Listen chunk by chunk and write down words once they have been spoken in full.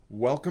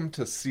Welcome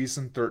to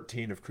season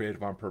 13 of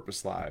Creative on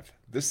Purpose Live.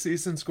 This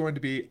season's going to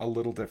be a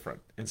little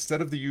different.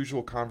 Instead of the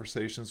usual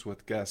conversations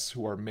with guests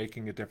who are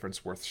making a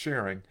difference worth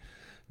sharing,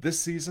 this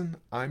season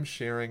I'm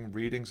sharing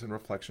readings and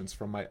reflections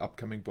from my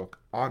upcoming book,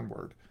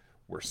 Onward,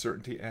 Where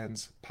Certainty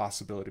Ends,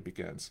 Possibility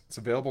Begins. It's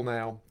available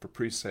now for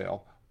pre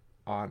sale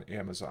on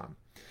Amazon.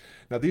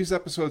 Now, these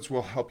episodes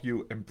will help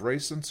you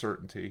embrace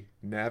uncertainty,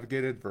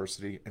 navigate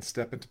adversity, and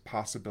step into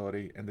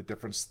possibility and the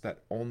difference that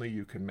only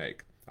you can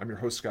make. I'm your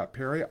host, Scott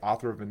Perry,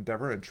 author of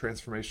Endeavor and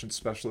Transformation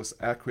Specialist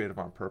at Creative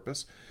on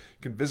Purpose.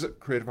 You can visit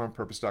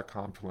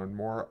creativeonpurpose.com to learn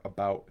more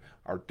about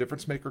our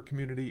Difference Maker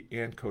community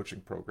and coaching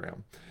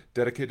program,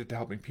 dedicated to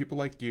helping people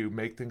like you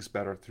make things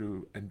better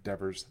through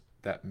endeavors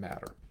that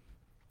matter.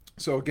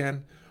 So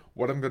again,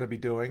 what I'm going to be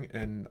doing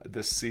in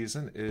this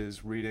season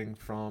is reading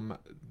from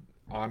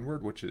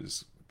Onward, which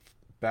is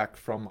back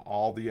from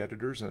all the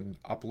editors and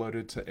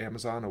uploaded to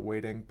Amazon,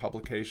 awaiting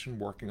publication,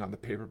 working on the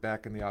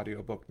paperback and the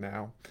audiobook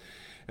now.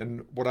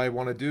 And what I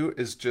want to do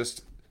is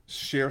just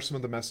share some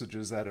of the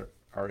messages that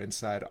are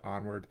inside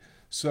Onward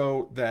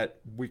so that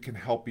we can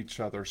help each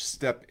other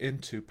step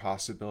into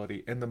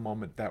possibility in the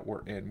moment that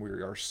we're in. We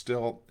are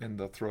still in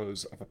the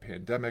throes of a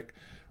pandemic,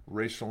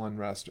 racial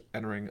unrest,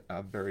 entering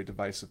a very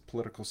divisive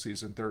political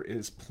season. There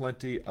is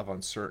plenty of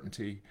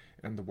uncertainty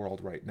in the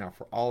world right now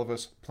for all of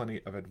us,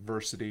 plenty of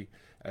adversity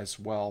as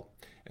well.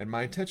 And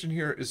my intention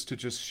here is to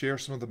just share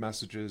some of the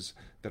messages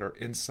that are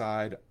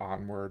inside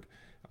Onward,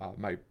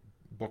 my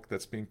book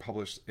that's being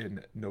published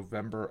in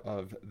November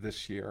of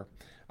this year,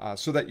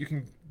 so that you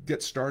can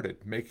get started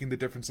making the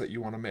difference that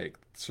you want to make,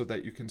 so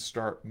that you can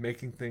start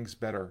making things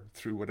better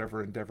through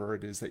whatever endeavor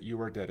it is that you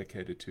are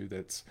dedicated to,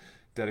 that's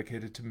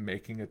dedicated to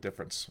making a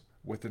difference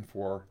with and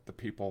for the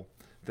people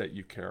that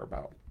you care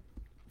about.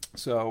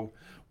 So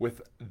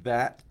with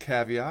that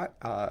caveat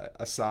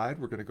aside,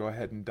 we're going to go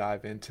ahead and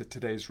dive into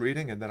today's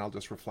reading, and then I'll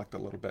just reflect a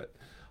little bit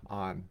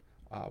on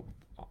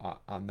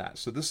that.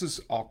 So this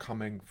is all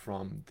coming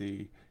from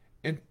the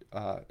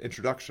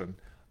introduction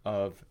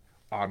of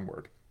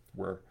Onward,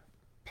 where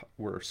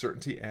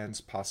certainty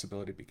ends,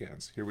 possibility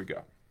begins. Here we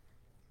go.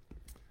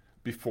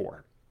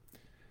 Before.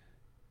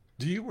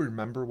 Do you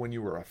remember when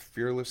you were a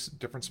fearless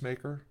difference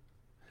maker?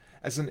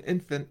 As an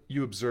infant,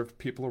 you observed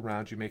people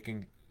around you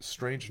making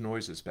strange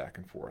noises back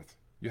and forth.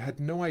 You had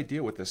no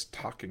idea what this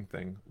talking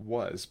thing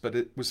was, but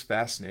it was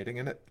fascinating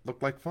and it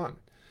looked like fun.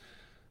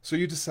 So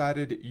you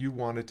decided you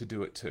wanted to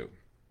do it too.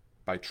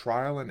 By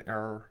trial and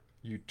error,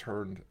 you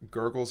turned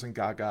gurgles and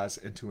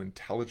gagas into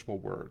intelligible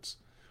words.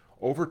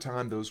 Over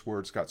time, those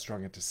words got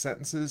strung into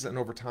sentences, and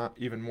over time,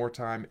 even more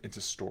time,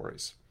 into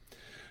stories.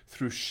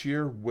 Through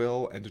sheer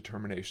will and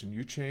determination,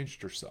 you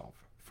changed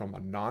yourself from a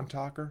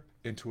non-talker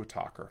into a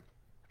talker.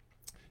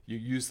 You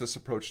used this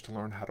approach to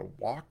learn how to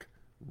walk,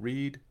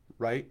 read,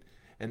 write,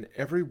 and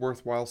every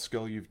worthwhile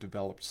skill you've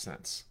developed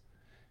since.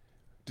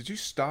 Did you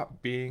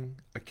stop being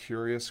a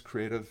curious,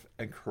 creative,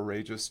 and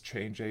courageous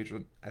change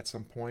agent at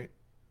some point?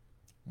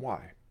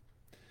 Why?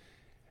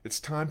 It's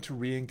time to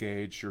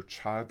re-engage your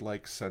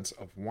childlike sense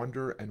of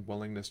wonder and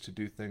willingness to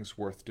do things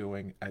worth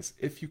doing as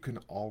if you can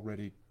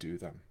already do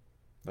them.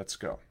 Let's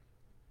go.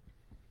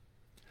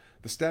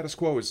 The status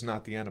quo is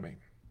not the enemy.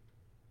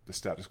 The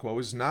status quo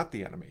is not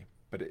the enemy,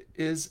 but it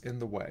is in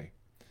the way.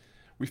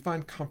 We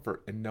find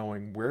comfort in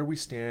knowing where we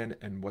stand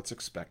and what's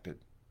expected,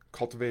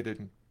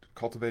 cultivated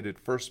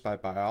first by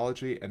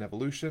biology and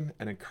evolution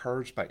and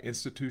encouraged by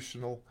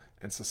institutional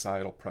and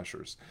societal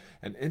pressures.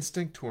 An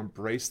instinct to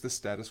embrace the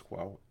status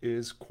quo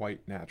is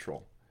quite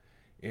natural.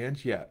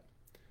 And yet,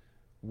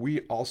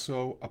 we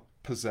also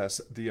possess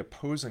the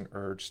opposing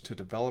urge to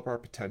develop our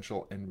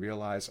potential and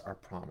realize our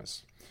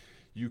promise.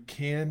 You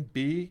can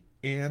be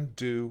and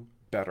do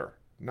better,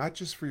 not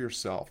just for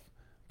yourself,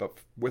 but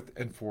with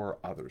and for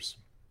others.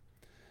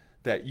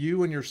 That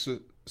you and your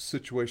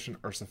situation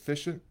are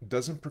sufficient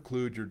doesn't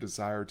preclude your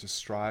desire to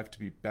strive to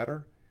be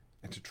better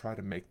and to try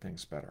to make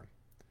things better.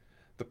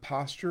 The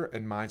posture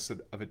and mindset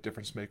of a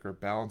difference maker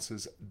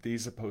balances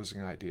these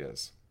opposing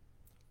ideas.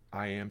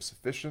 I am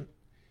sufficient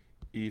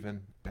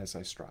even as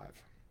I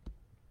strive.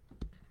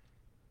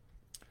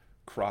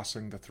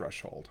 Crossing the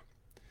threshold.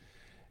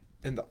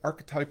 In the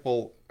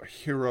archetypal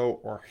hero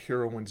or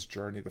heroine's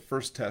journey, the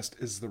first test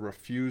is the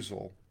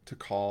refusal the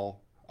call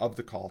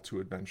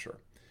to adventure.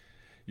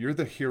 You're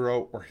the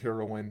hero or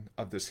heroine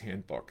of this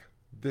handbook.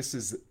 This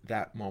is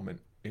that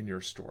moment in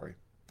your story.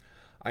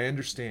 I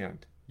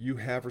understand you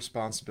have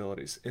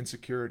responsibilities,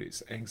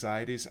 insecurities,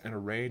 anxieties, and a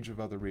range of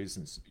other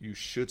reasons you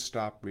should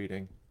stop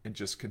reading and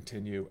just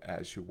continue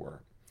as you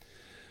were.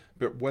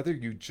 But whether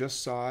you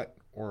just saw it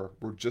or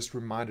were just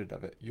reminded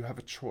of it, you have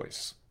a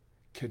choice.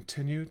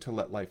 Continue to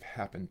let life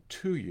happen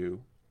to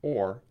you,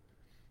 or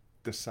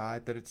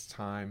decide that it's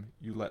time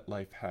you let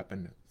life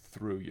happen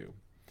through you.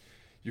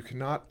 You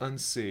cannot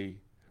unsee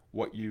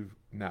what you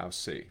now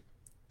see.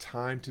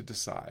 Time to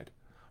decide.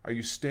 Are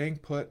you staying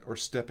put or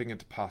stepping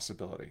into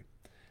possibility?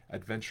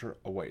 Adventure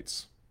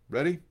awaits.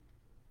 Ready?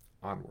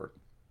 Onward.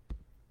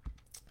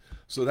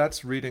 So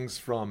that's readings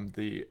from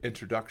the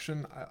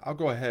introduction. I'll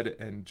go ahead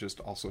and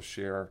just also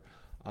share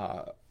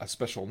a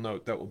special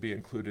note that will be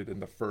included in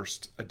the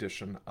first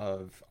edition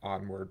of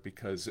Onward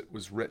because it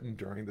was written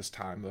during this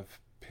time of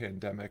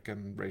pandemic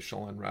and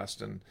racial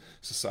unrest and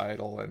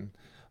societal and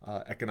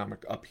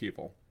economic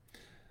upheaval.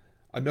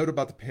 A note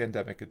about the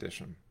pandemic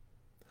edition.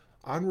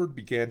 Onward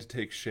began to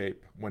take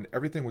shape when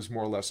everything was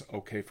more or less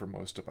okay for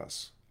most of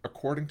us.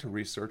 According to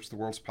research, the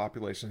world's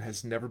population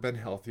has never been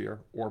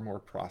healthier or more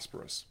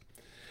prosperous.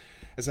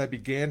 As I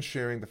began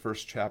sharing the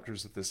first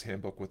chapters of this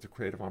handbook with the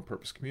Creative on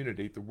Purpose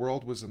community, the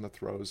world was in the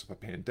throes of a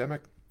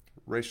pandemic,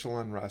 racial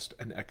unrest,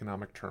 and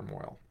economic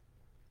turmoil.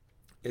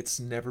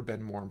 It's never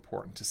been more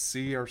important to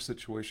see our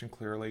situation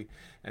clearly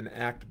and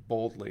act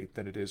boldly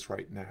than it is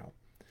right now.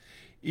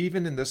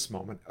 Even in this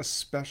moment,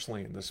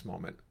 especially in this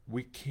moment,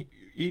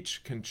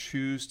 each can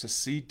choose to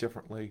see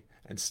differently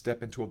and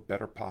step into a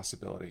better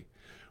possibility.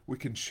 We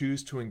can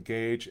choose to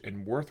engage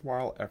in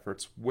worthwhile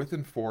efforts with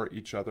and for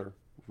each other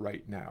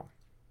right now.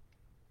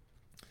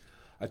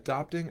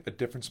 Adopting a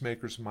difference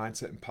maker's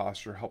mindset and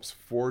posture helps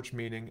forge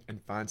meaning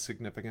and find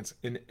significance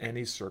in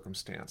any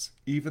circumstance,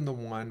 even the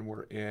one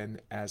we're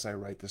in as I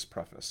write this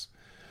preface.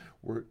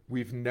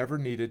 We've never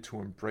needed to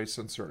embrace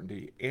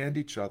uncertainty and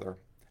each other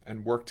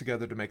and work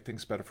together to make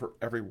things better for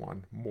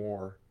everyone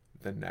more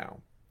than now.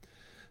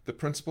 The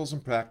principles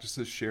and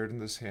practices shared in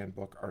this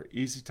handbook are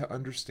easy to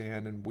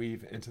understand and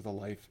weave into the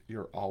life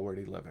you're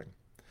already living.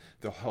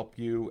 They'll help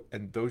you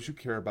and those you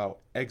care about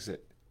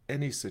exit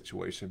any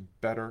situation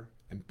better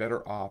and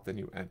better off than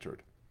you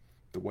entered.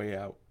 The way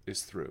out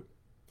is through.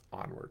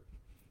 Onward.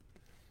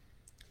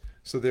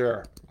 So there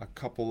are a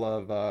couple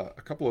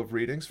of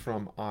readings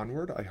from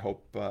Onward. I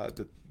hope that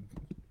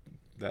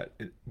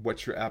it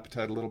whets your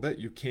appetite a little bit.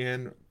 You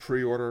can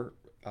pre-order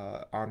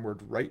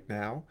Onward right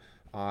now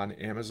on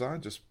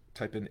Amazon. Just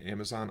type in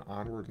Amazon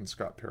Onward and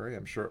Scott Perry.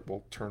 I'm sure it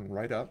will turn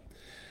right up.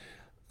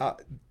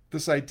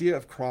 This idea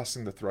of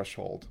crossing the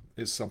threshold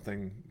is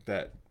something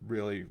that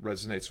really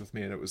resonates with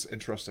me, and it was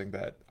interesting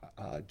that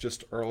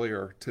just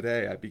earlier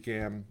today I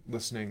began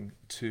listening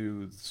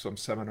to some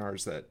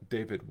seminars that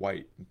David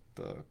White,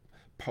 the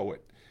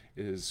poet,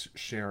 is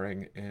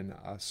sharing in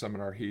a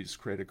seminar he's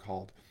created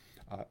called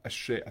I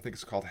think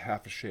it's called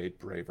Half a Shade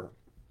Braver.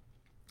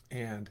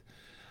 And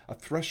a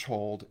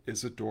threshold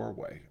is a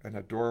doorway, and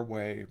a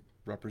doorway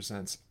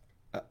represents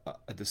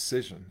a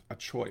decision, a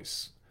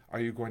choice. Are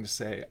you going to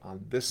say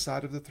on this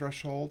side of the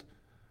threshold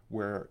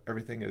where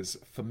everything is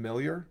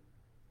familiar,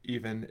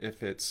 even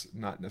if it's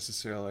not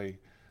necessarily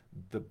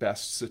the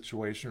best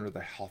situation or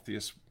the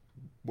healthiest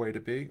way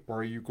to be? Or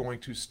are you going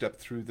to step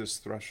through this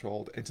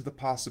threshold into the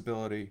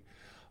possibility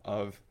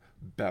of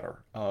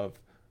better,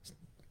 of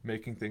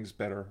making things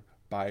better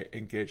by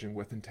engaging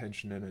with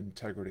intention and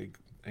integrity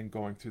and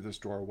going through this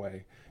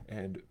doorway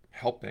and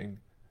helping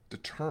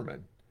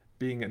determine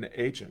being an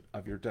agent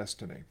of your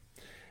destiny?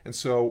 And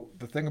so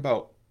the thing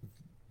about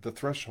the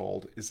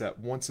threshold is that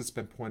once it's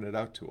been pointed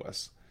out to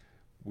us,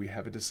 we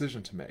have a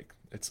decision to make.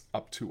 It's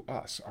up to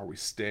us. Are we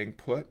staying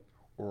put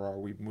or are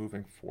we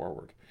moving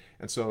forward?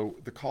 And so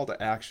the call to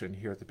action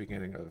here at the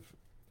beginning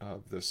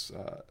of this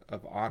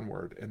of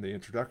Onward in the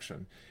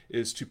introduction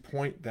is to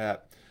point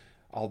that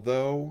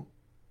although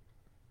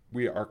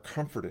we are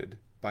comforted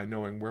by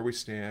knowing where we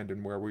stand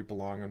and where we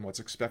belong and what's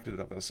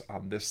expected of us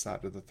on this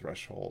side of the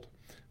threshold,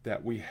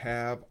 that we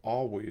have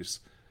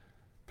always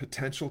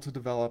potential to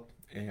develop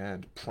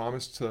and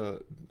promise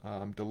to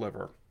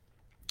deliver.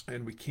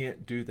 And we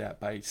can't do that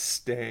by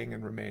staying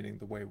and remaining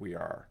the way we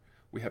are.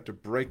 We have to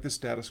break the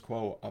status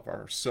quo of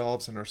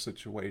ourselves and our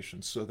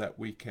situation so that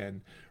we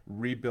can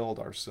rebuild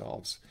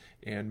ourselves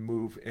and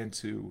move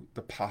into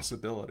the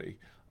possibility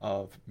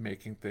of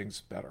making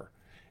things better.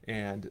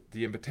 And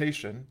the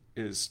invitation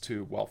is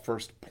to, well,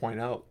 first point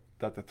out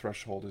that the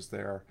threshold is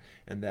there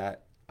and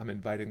that I'm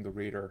inviting the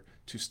reader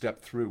to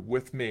step through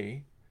with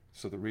me.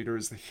 So the reader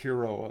is the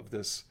hero of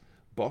this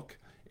book,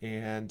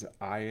 and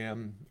I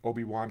am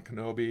Obi-Wan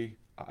Kenobi.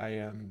 I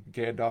am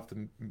Gandalf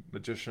the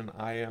magician.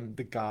 I am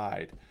the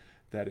guide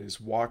that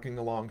is walking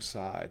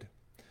alongside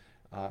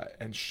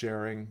and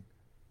sharing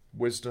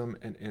wisdom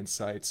and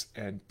insights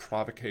and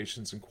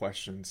provocations and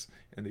questions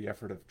in the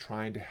effort of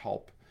trying to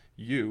help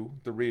you,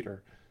 the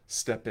reader,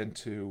 step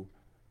into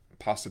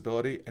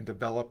possibility and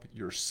develop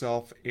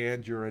yourself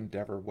and your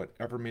endeavor,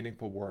 whatever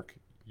meaningful work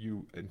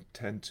you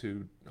intend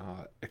to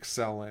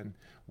excel in,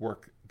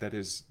 work that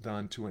is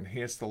done to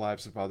enhance the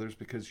lives of others,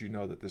 because you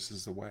know that this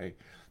is the way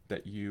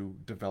that you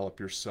develop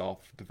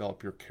yourself,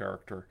 develop your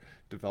character,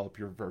 develop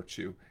your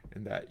virtue,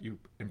 and that you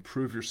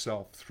improve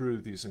yourself through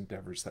these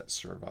endeavors that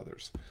serve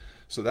others.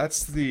 So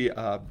that's the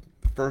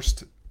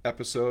first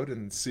episode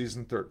in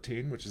season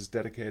 13, which is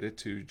dedicated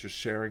to just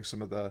sharing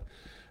some of the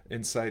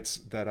insights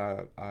that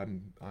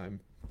I'm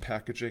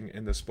packaging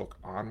in this book,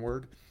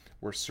 Onward,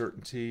 where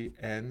certainty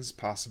ends,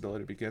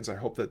 possibility begins. I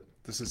hope that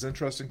this is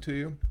interesting to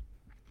you.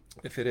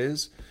 If it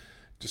is,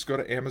 just go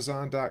to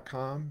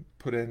Amazon.com,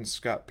 put in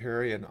Scott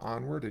Perry and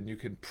Onward, and you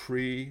can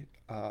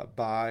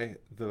buy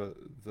the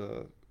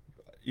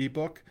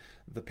ebook.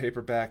 The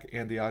paperback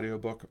and the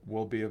audiobook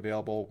will be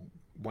available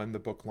when the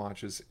book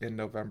launches in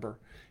November.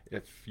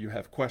 If you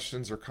have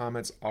questions or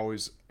comments,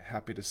 always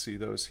happy to see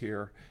those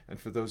here. And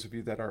for those of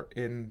you that are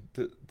in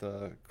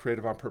the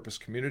Creative on Purpose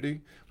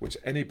community, which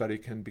anybody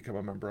can become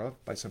a member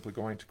of by simply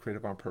going to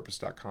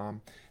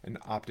creativeonpurpose.com and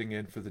opting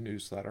in for the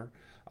newsletter,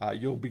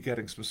 you'll be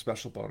getting some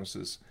special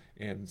bonuses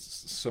and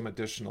some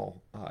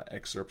additional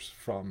excerpts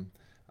from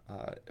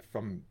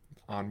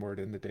Onward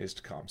in the days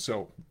to come.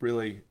 So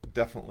really,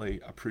 definitely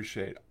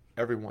appreciate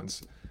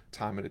everyone's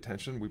time and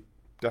attention. We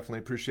definitely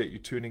appreciate you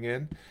tuning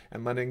in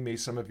and lending me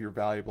some of your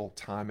valuable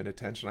time and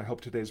attention. I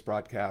hope today's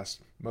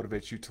broadcast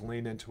motivates you to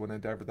lean into an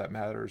endeavor that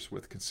matters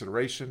with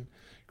consideration,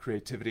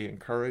 creativity, and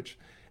courage.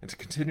 And to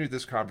continue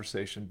this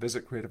conversation,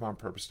 visit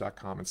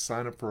creativeonpurpose.com and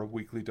sign up for a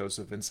weekly dose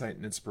of insight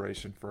and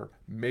inspiration for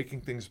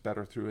making things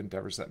better through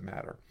endeavors that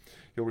matter.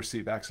 You'll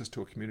receive access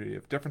to a community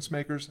of difference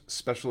makers,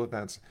 special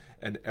events,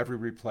 and every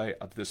replay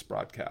of this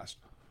broadcast.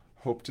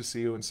 Hope to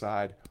see you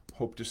inside.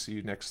 Hope to see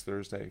you next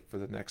Thursday for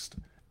the next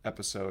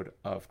episode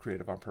of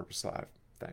Creative on Purpose Live.